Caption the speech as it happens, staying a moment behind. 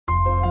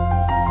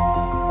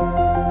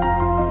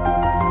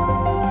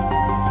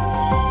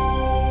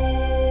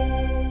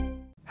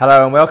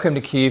Hello and welcome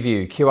to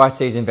QView,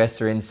 QIC's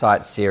Investor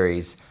Insights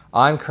series.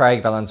 I'm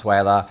Craig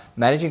Valenzuela,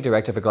 Managing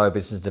Director for Global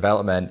Business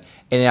Development.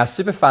 In our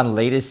Super Fund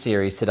Leaders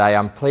series today,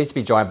 I'm pleased to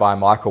be joined by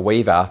Michael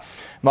Weaver.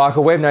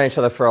 Michael, we've known each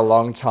other for a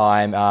long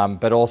time,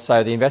 but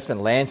also the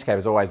investment landscape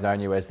has always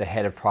known you as the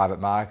head of private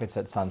markets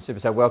at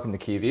Sunsuper. So welcome to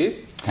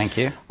QView. Thank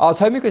you. I was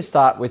hoping we could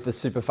start with the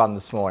Super Fund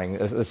this morning,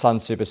 the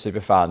Sunsuper Super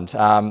Fund.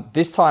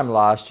 This time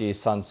last year,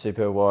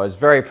 Sunsuper was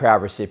very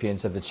proud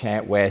recipients of the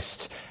Chant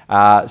West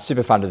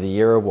Super Fund of the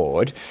Year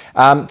award.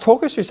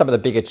 Talk us through some of the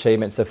big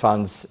achievements the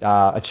fund's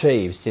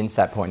achieved since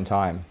that point in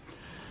time.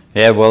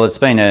 Yeah, well, it's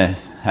been a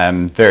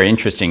very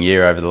interesting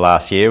year over the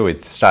last year,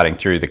 with starting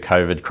through the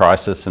COVID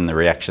crisis and the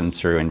reactions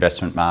through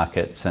investment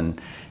markets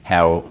and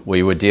how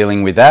we were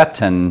dealing with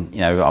that, and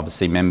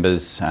obviously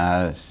members'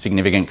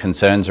 significant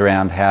concerns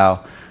around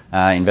how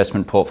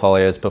investment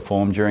portfolios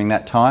performed during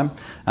that time.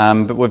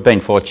 But we've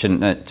been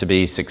fortunate to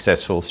be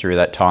successful through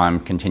that time,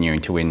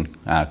 continuing to win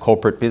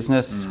corporate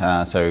business,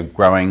 so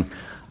growing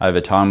over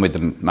time, with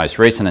the most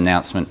recent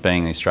announcement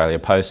being the Australia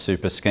Post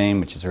Super Scheme,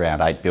 which is around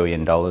 $8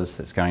 billion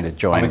that's going to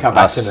join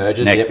us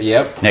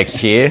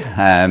next year,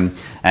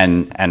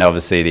 and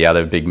obviously the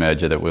other big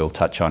merger that we'll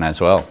touch on as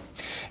well.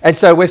 And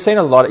so we've seen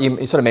a lot,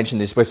 you sort of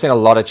mentioned this, we've seen a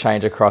lot of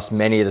change across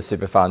many of the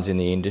super funds in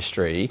the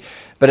industry.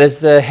 But as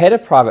the head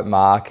of private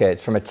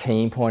markets, from a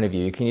team point of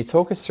view, can you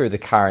talk us through the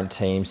current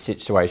team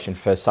situation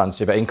for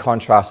Sunsuper in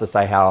contrast to,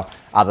 say, how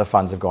other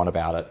funds have gone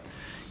about it?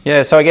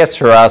 Yeah, so I guess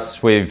for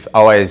us, we've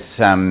always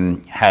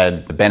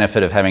had the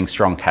benefit of having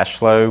strong cash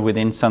flow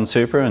within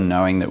Sunsuper and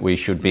knowing that we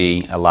should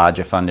be a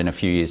larger fund in a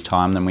few years'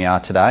 time than we are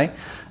today.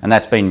 And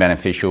that's been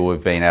beneficial.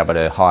 We've been able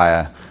to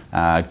hire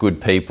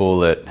good people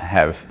that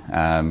have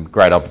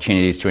great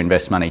opportunities to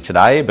invest money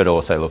today, but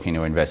also looking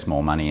to invest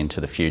more money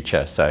into the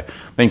future. So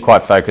been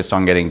quite focused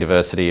on getting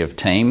diversity of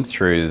team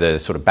through the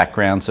sort of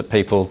backgrounds that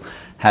people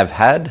have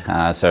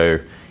had. So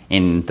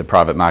in the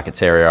private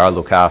markets area I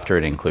look after,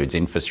 it includes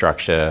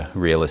infrastructure,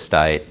 real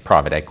estate,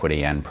 private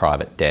equity and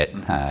private debt,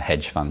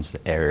 hedge funds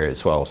area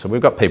as well. So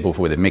we've got people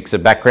with a mix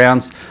of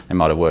backgrounds. They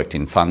might have worked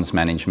in funds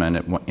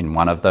management in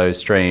one of those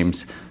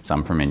streams,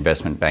 some from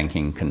investment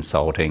banking,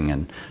 consulting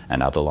and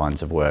other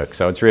lines of work.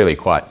 So it's really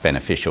quite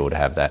beneficial to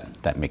have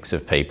that mix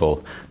of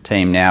people.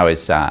 Team now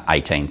is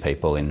 18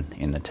 people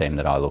in the team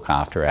that I look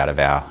after out of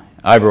our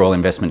overall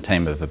investment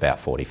team of about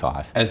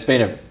 45. And it's been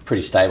a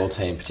pretty stable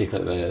team,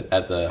 particularly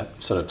at the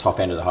sort of top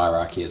end of the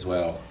hierarchy as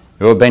well.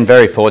 We've been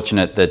very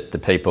fortunate that the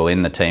people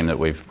in the team that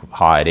we've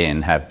hired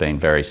in have been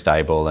very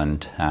stable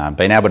and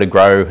been able to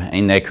grow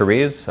in their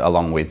careers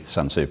along with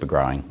Sunsuper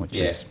growing, which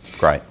is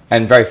great.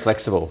 And very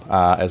flexible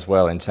as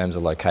well in terms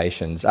of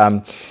locations.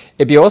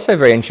 It'd be also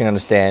very interesting to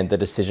understand the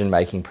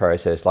decision-making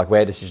process, like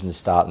where decisions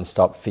start and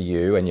stop for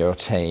you and your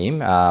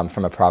team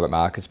from a private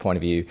markets point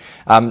of view.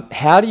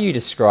 How do you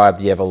describe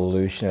the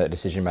evolution of that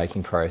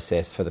decision-making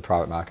process for the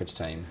private markets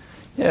team?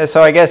 Yeah,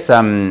 so I guess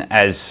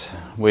as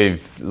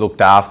we've looked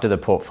after the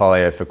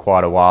portfolio for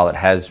quite a while, it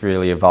has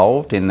really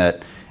evolved in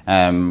that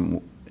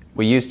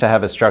we used to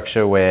have a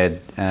structure where,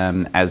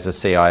 as the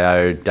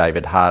CIO,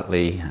 David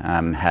Hartley,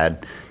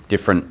 had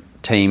different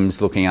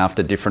teams looking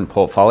after different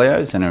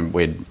portfolios, and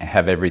we'd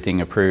have everything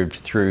approved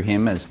through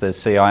him as the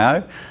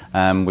CIO.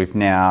 We've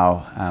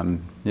now,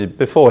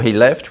 before he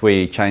left,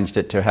 we changed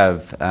it to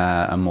have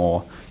a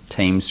more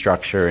team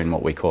structure in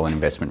what we call an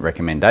investment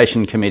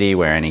recommendation committee,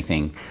 where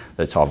anything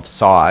that's of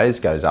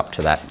size goes up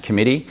to that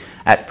committee.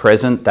 At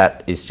present,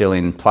 that is still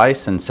in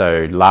place, and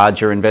so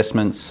larger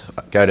investments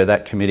go to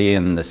that committee,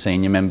 and the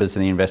senior members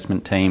of the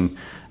investment team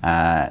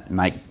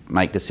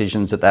make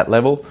decisions at that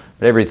level.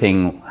 But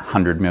everything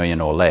 100 million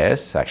or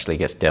less actually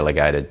gets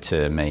delegated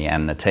to me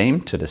and the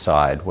team to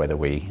decide whether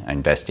we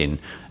invest in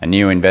a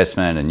new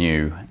investment, a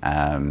new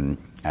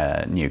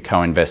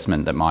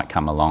co-investment that might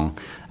come along,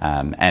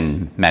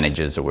 and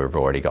managers that we've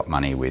already got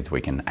money with,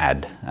 we can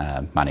add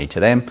money to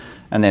them.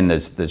 And then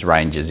there's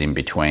ranges in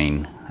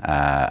between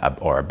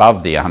or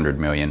above the 100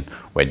 million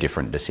where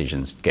different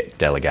decisions get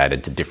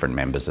delegated to different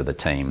members of the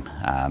team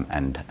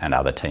and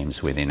other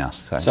teams within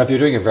us. So if you're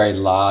doing a very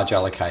large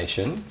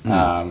allocation,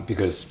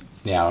 because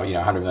now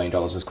 $100 million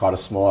is quite a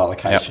small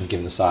allocation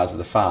given the size of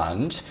the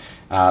fund.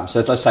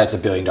 So let's say it's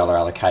 $1 billion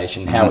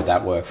allocation. How would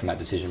that work from that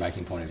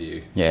decision-making point of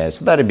view? Yeah,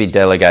 so that'd be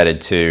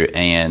delegated to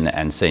Ian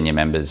and senior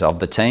members of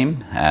the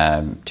team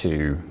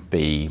to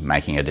be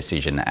making a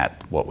decision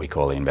at what we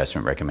call the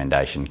Investment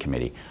Recommendation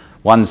Committee.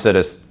 Ones that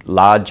are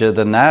larger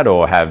than that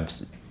or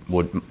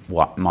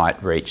what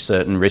might reach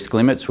certain risk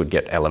limits would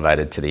get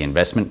elevated to the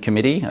Investment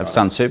Committee of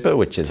Sunsuper,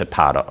 which is a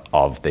part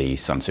of the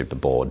Sunsuper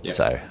board,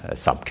 so a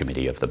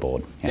subcommittee of the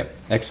board. Yep,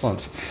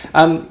 excellent.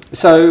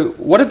 So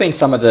what have been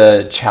some of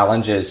the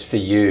challenges for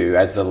you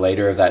as the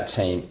leader of that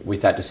team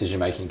with that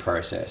decision-making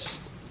process?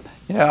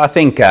 Yeah, I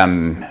think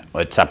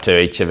it's up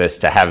to each of us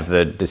to have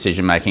the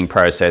decision-making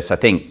process, I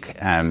think,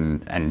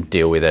 and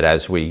deal with it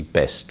as we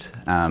best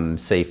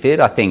see fit.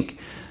 I think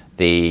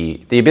the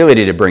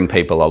ability to bring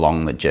people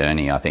along the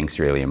journey, I think, is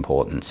really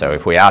important. So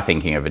if we are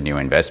thinking of a new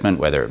investment,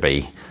 whether it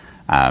be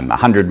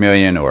 $100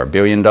 million or $1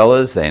 billion,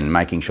 then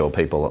making sure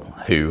people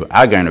who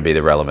are going to be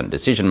the relevant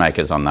decision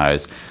makers on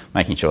those,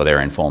 making sure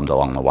they're informed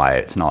along the way.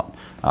 It's not,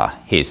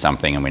 here's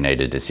something and we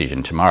need a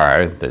decision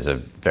tomorrow. There's a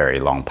very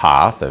long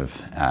path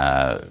of,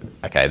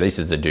 okay, this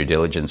is the due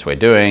diligence we're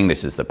doing,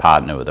 this is the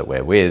partner that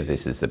we're with,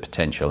 this is the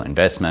potential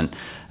investment,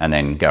 and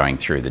then going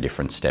through the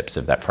different steps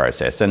of that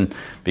process. And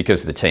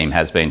because the team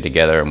has been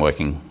together and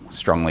working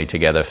strongly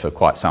together for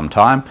quite some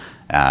time,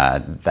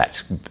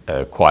 that's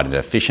quite an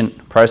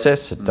efficient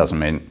process. It doesn't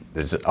mean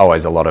there's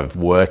always a lot of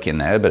work in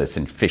there, but it's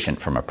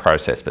efficient from a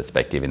process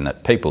perspective in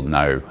that people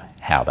know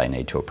how they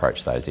need to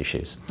approach those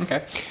issues.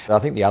 Okay. I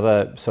think the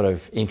other sort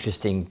of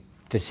interesting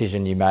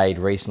decision you made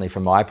recently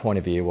from my point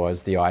of view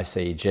was the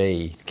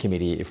ICG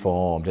committee you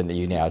formed and that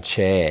you now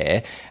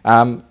chair.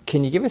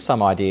 Can you give us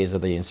some ideas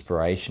of the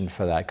inspiration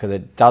for that? Because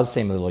it does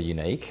seem a little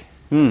unique.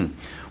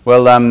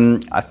 Well,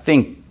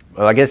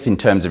 I guess in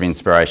terms of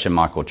inspiration,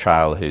 Michael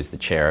Trail, who's the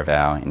chair of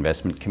our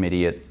investment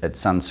committee at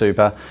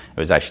Sunsuper, it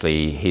was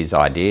actually his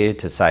idea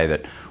to say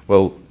that,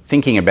 well,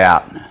 thinking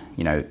about,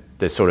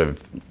 the sort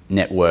of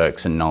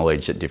networks and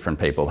knowledge that different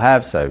people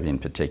have, so in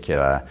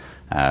particular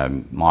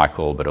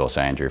Michael, but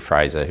also Andrew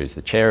Fraser, who's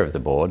the chair of the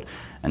board,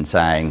 and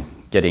saying,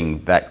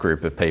 getting that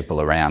group of people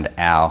around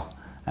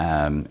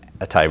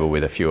a table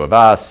with a few of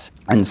us.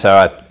 And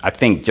so I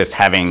think just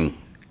having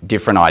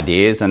different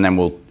ideas, and then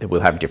we'll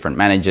have different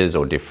managers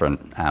or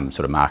different sort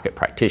of market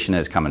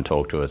practitioners come and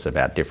talk to us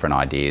about different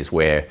ideas.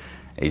 Where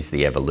is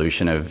the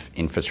evolution of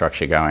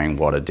infrastructure going?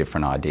 What are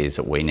different ideas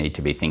that we need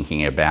to be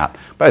thinking about,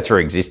 both for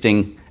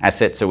existing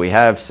assets that we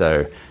have,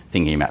 so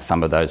thinking about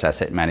some of those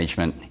asset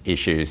management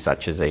issues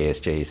such as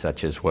ESG,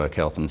 such as work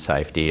health and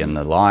safety and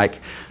the like,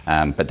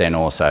 but then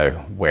also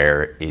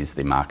where is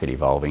the market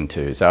evolving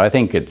to? So I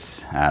think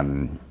it's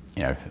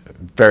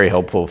very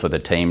helpful for the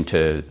team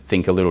to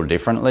think a little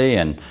differently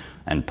and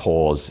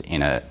pause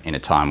in a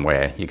time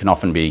where you can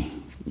often be,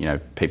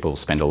 people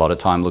spend a lot of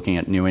time looking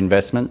at new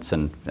investments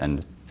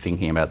and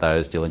thinking about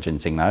those,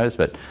 diligencing those,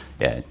 but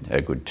yeah,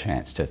 a good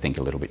chance to think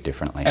a little bit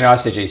differently. And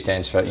ICG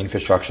stands for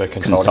Infrastructure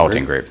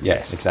Consulting Group.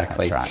 Yes,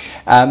 exactly. That's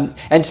right.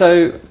 And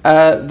so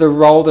the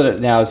role that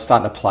it now is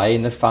starting to play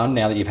in the fund,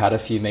 now that you've had a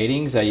few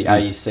meetings, are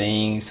you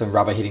seeing some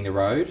rubber hitting the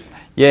road?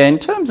 Yeah, in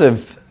terms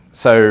of,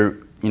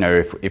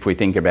 if we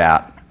think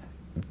about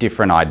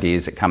different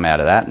ideas that come out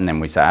of that, and then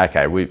we say,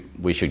 okay,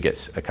 we should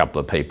get a couple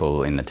of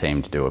people in the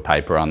team to do a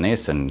paper on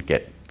this and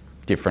get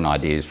different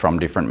ideas from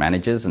different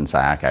managers and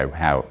say, okay,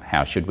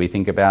 how should we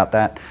think about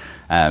that?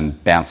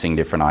 Bouncing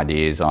different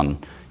ideas on,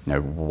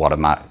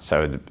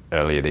 so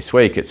earlier this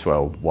week it's,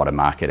 what are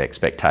market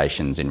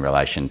expectations in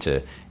relation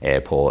to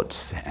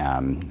airports,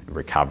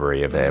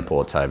 recovery of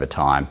airports over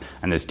time?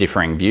 And there's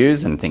differing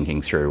views and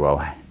thinking through,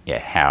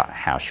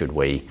 how should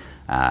we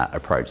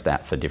approach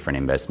that for different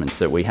investments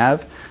that we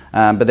have?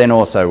 But then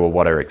also,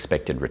 what are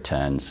expected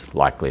returns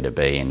likely to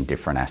be in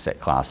different asset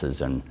classes?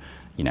 And,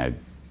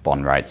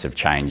 bond rates have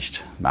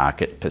changed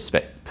market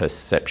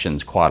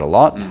perceptions quite a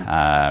lot.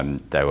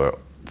 They were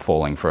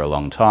falling for a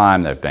long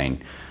time. They've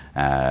been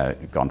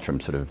gone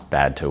from sort of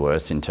bad to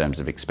worse in terms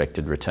of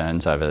expected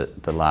returns over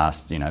the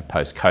last,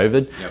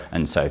 post-COVID. Yep.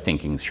 And so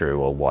thinking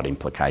through, what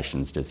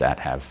implications does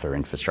that have for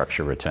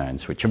infrastructure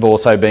returns, which have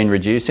also been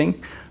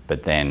reducing.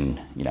 But then,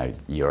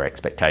 your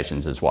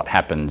expectations is what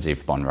happens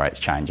if bond rates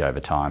change over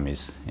time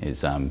is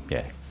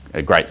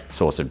a great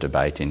source of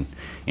debate in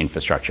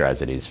infrastructure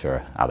as it is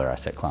for other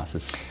asset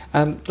classes.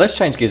 Let's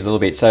change gears a little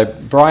bit. So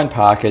Brian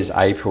Parker's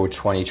April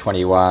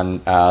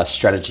 2021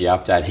 strategy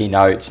update, he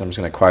notes, I'm just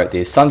going to quote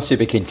this,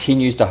 Sunsuper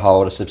continues to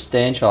hold a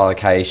substantial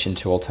allocation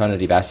to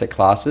alternative asset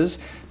classes,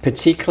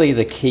 particularly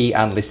the key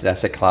unlisted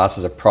asset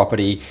classes of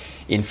property,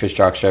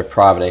 infrastructure,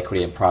 private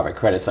equity and private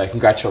credit. So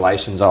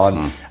congratulations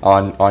on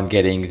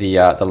getting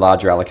the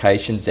larger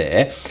allocations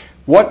there.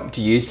 What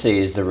do you see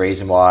as the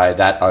reason why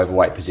that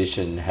overweight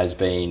position has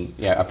been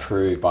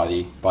approved by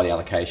the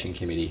allocation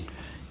committee?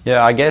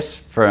 Yeah, I guess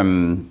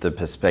from the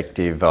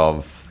perspective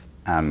of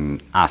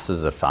us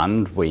as a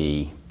fund,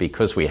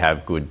 because we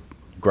have good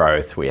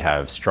growth, we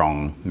have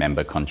strong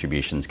member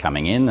contributions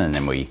coming in, and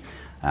then we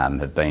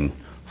have been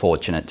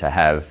fortunate to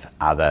have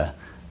other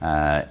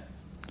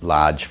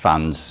large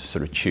funds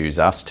sort of choose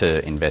us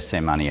to invest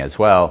their money as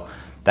well.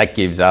 That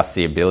gives us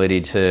the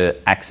ability to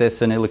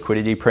access an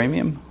illiquidity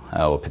premium.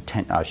 Or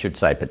I should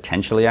say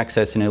potentially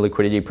access an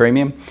illiquidity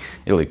premium.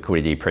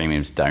 Illiquidity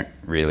premiums don't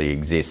really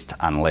exist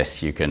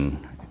unless you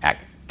can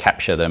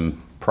capture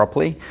them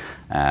properly,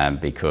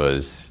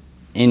 because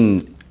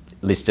in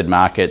listed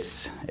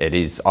markets it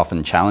is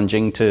often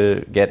challenging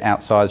to get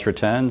outsized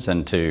returns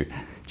and to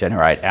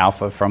generate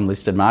alpha from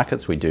listed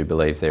markets. We do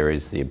believe there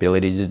is the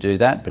ability to do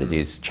that, but it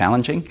is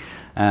challenging.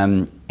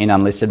 In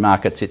unlisted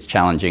markets it's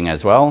challenging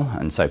as well,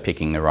 and so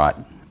picking the right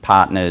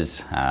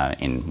partners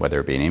in whether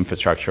it be in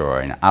infrastructure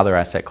or in other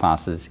asset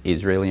classes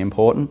is really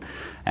important,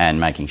 and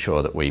making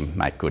sure that we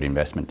make good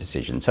investment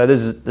decisions. So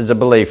there's a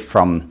belief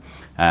from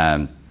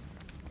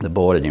the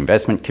board and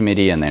investment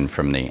committee, and then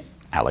from the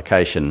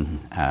allocation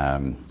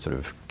sort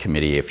of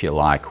committee, if you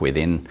like,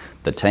 within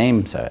the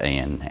team. So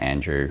Ian,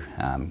 Andrew,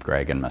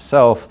 Greg and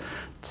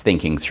myself, it's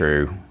thinking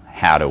through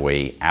how do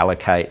we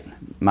allocate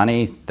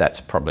money.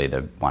 That's probably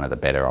one of the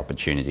better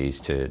opportunities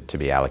to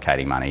be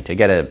allocating money to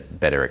get a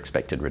better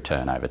expected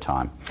return over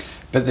time.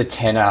 But the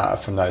tenor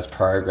from those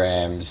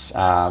programs,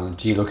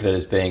 do you look at it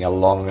as being a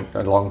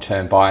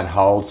long-term buy and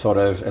hold sort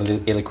of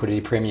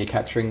illiquidity premium you're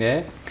capturing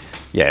there?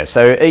 Yeah,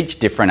 so each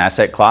different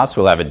asset class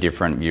will have a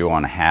different view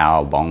on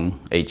how long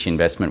each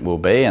investment will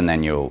be, and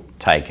then you'll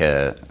take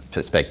a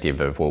perspective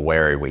of, well,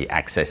 where are we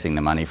accessing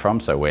the money from?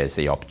 So where's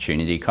the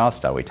opportunity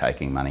cost? Are we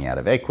taking money out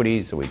of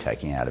equities? Are we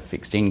taking it out of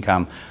fixed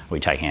income? Are we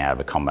taking it out of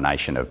a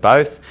combination of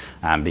both?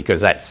 Because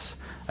that's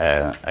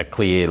a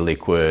clear,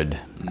 liquid,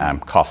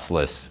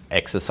 costless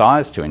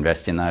exercise to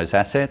invest in those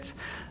assets.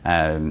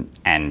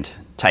 And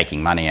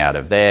taking money out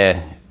of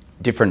there,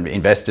 different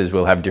investors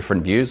will have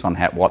different views on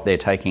what they're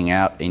taking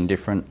out in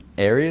different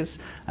areas.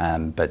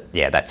 But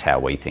yeah, that's how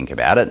we think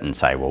about it and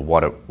say, well,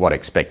 what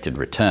expected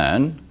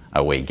return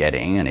are we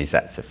getting, and is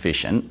that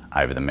sufficient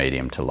over the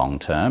medium to long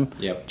term?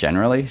 Yep.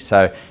 Generally?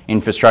 So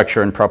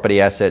infrastructure and property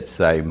assets,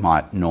 they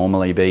might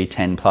normally be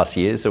 10 plus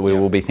years that we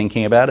will be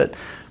thinking about it.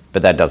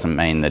 But that doesn't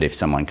mean that if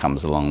someone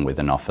comes along with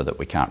an offer that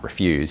we can't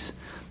refuse,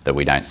 that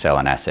we don't sell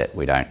an asset,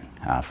 we don't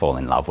fall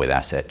in love with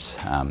assets.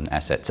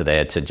 Assets are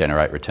there to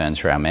generate returns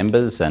for our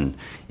members, and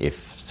if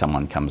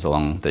someone comes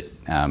along that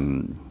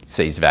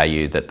sees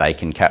value that they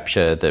can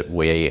capture that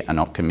we are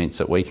not convinced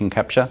that we can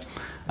capture,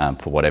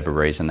 for whatever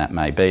reason that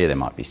may be, there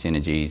might be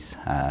synergies,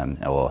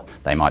 or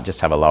they might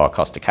just have a lower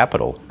cost of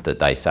capital that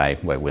they say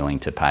we're willing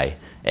to pay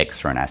X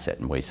for an asset,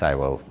 and we say,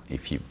 well,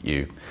 if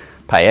you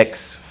pay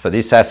X for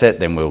this asset,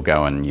 then we'll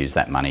go and use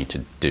that money to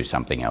do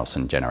something else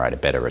and generate a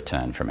better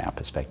return from our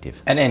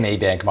perspective. And ME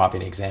Bank might be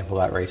an example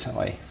of that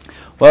recently.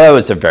 Well, it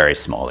was a very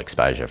small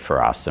exposure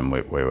for us, and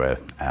we were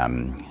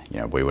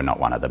not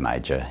one of the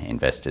major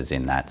investors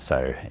in that,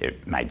 so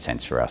it made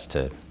sense for us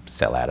to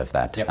sell out of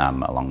that. Yep.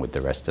 Along with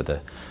the rest of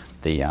the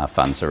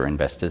funds or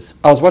investors.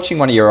 I was watching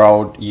one of your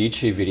old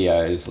YouTube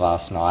videos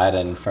last night,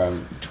 and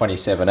from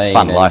 2017.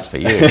 Fun life for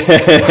you.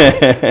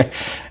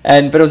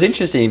 But it was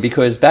interesting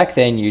because back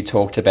then you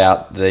talked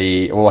about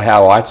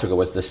how I took it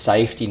was the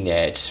safety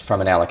net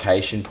from an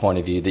allocation point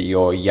of view that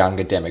your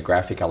younger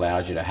demographic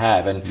allowed you to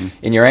have. And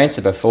in your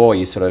answer before,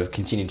 you sort of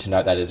continued to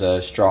note that as a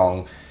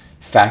strong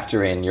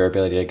factor in your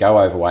ability to go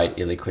overweight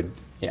illiquid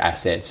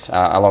assets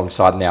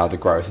alongside now the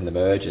growth and the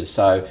mergers.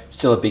 So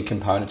still a big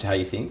component to how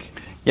you think?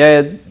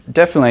 Yeah,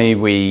 definitely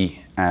we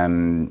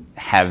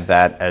have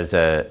that as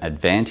an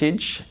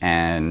advantage,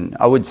 and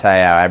I would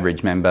say our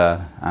average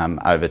member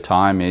over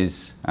time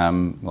is,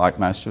 like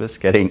most of us,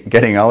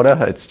 getting older.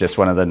 It's just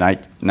one of the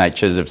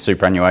natures of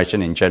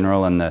superannuation in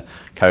general and the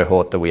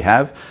cohort that we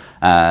have.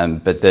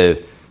 But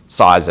the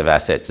size of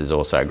assets is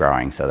also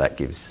growing, so that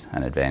gives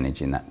an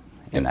advantage in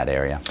that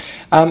area.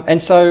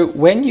 And so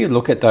when you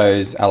look at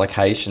those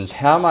allocations,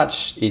 how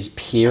much is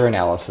peer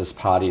analysis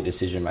part of your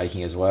decision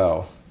making as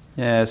well?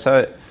 Yeah,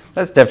 so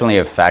that's definitely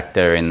a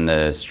factor in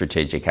the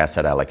strategic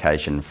asset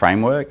allocation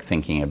framework,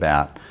 thinking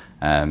about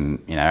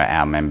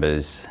our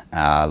members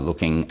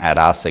looking at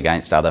us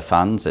against other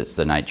funds. It's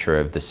the nature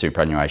of the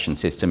superannuation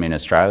system in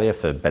Australia,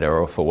 for better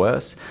or for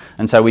worse.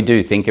 And so we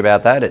do think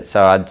about that.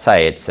 So I'd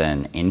say it's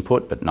an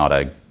input, but not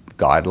a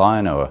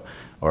guideline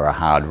or a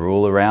hard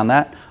rule around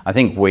that. I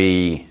think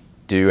we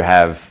do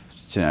have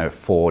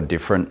 4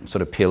 different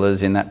sort of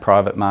pillars in that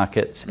private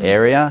markets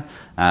area,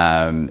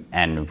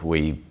 and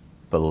we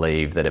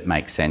believe that it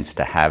makes sense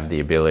to have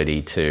the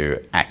ability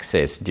to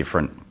access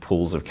different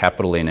pools of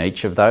capital in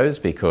each of those,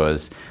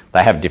 because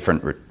they have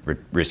different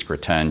risk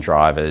return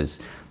drivers.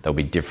 There'll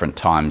be different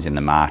times in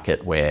the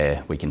market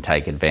where we can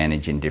take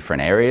advantage in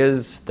different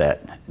areas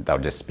that they'll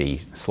just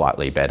be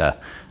slightly better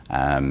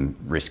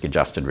risk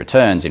adjusted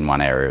returns in one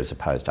area as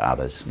opposed to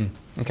others.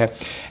 Okay.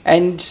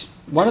 And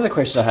one of the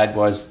questions I had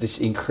was this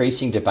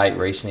increasing debate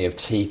recently of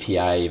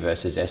TPA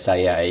versus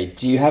SAA.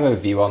 Do you have a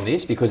view on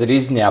this? Because it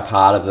is now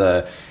part of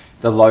the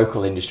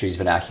local industry's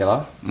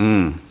vernacular.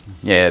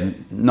 Yeah,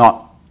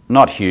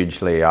 not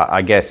hugely.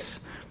 I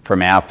guess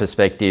from our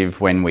perspective,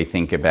 when we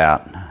think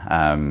about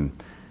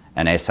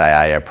an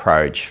SAA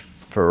approach,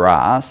 for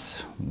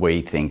us,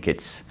 we think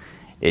it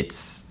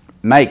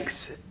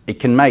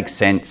can make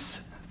sense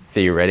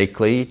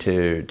theoretically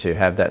to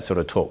have that sort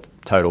of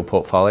total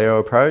portfolio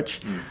approach,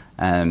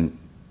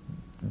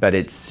 but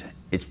it's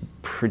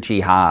pretty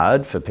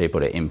hard for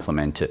people to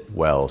implement it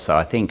well. So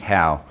I think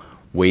how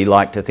we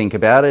like to think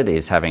about it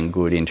is having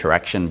good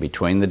interaction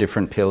between the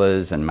different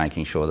pillars and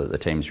making sure that the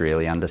teams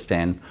really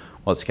understand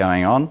what's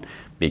going on,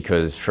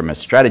 because from a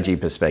strategy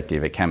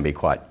perspective, it can be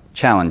quite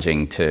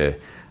challenging to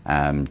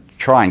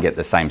try and get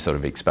the same sort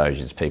of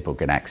exposures people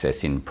can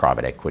access in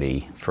private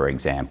equity, for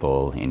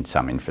example, in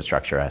some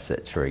infrastructure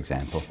assets, for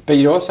example. But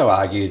you'd also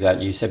argue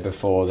that you said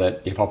before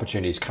that if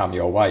opportunities come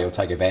your way, you'll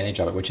take advantage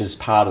of it, which is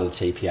part of the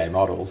TPA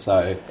model.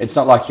 So it's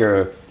not like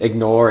you're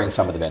ignoring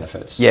some of the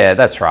benefits. Yeah,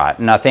 that's right.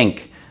 And I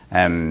think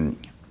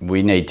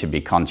we need to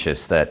be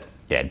conscious that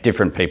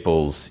different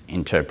people's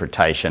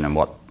interpretation and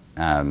what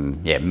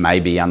may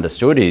be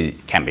understood,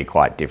 it can be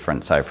quite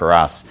different. So for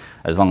us,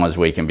 as long as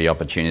we can be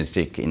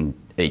opportunistic in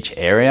each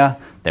area,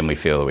 then we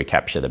feel that we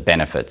capture the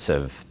benefits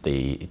of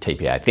the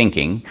TPA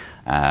thinking,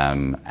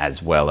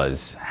 as well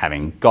as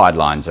having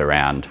guidelines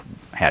around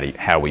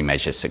how we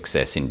measure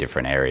success in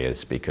different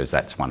areas, because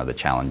that's one of the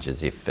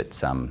challenges if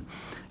it's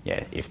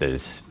if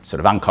there's sort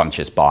of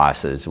unconscious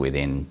biases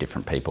within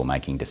different people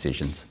making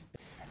decisions.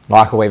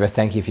 Michael Weaver,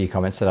 thank you for your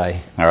comments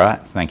today. All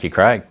right, thank you,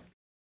 Craig.